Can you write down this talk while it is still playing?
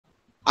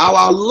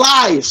our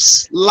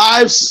lives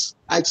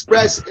are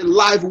expressed in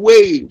life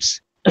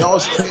waves. They're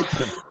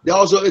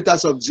also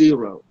etas of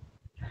 0.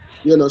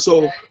 You know,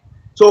 so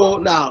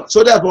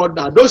therefore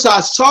now those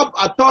are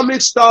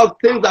subatomic stuff,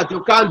 things that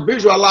you can't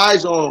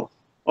visualize or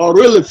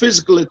really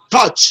physically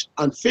touch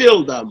and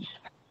feel them.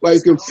 Well,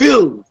 you can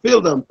feel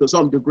them to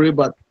some degree,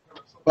 but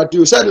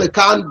you certainly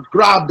can't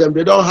grab them.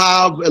 They don't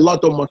have a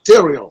lot of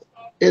material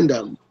in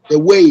them, the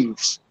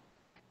waves.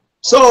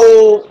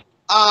 So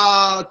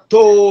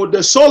to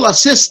the solar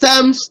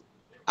systems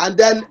and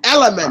then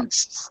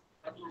elements,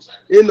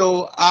 you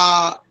know,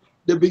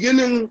 the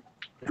beginning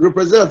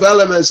representative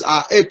elements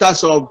are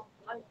etas of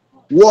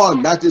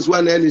 1. That is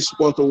when n is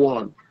equal to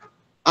 1,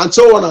 and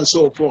so on and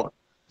so forth.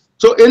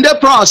 So in the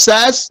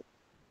process,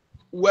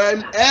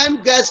 when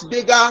n gets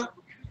bigger,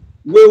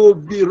 we will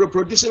be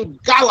reproducing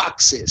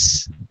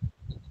galaxies.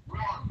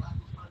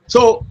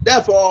 So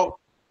therefore,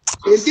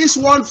 in this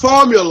one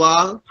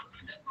formula,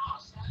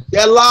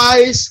 there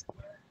lies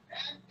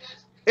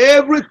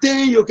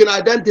everything you can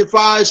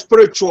identify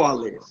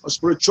spiritually or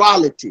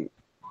spirituality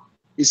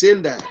is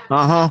in there.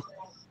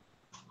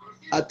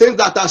 Things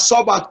that are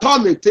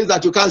subatomic, things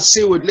that you can't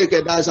see with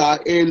naked eyes, are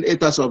in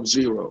etas of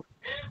 0.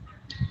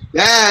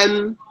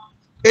 Then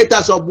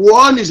etas of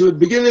 1 is the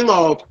beginning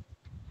of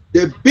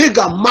the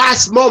bigger,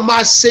 more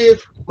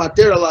massive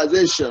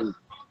materialization,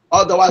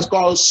 otherwise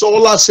called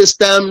solar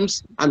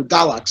systems and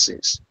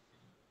galaxies.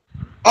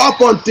 Up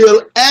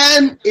until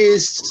n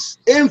is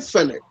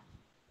infinite,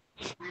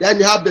 then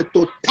you have the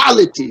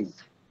totality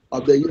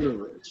of the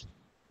universe.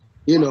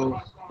 You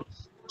know,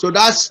 so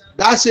that's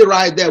it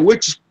right there,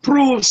 which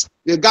proves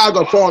the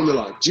GAGUT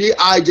formula,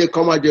 Gij,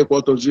 comma j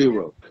equal to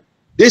 0.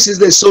 This is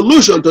the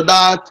solution to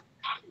that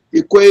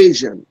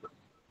equation,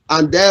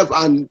 and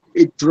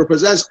it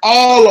represents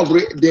all of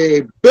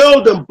the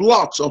building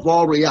blocks of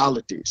all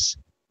realities.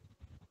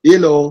 You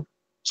know,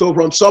 so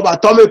from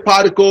subatomic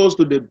particles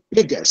to the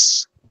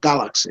biggest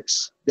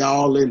galaxies, they're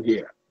all in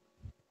here.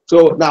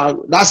 So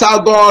now that's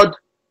how God,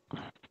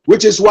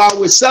 which is why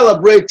we're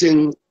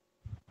celebrating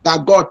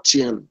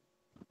Gagutian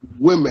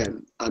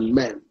women and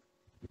men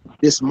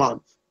this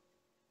month.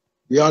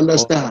 You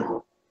understand?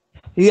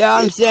 Yeah, I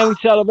understand. We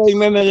celebrate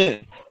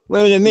women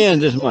and men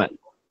this month.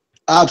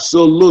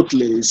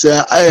 Absolutely. It's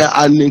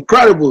an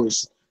incredible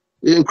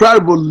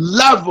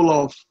level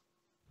of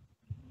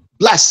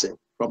blessing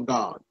from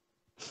God.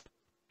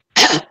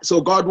 So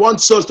God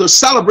wants us to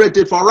celebrate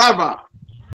it forever.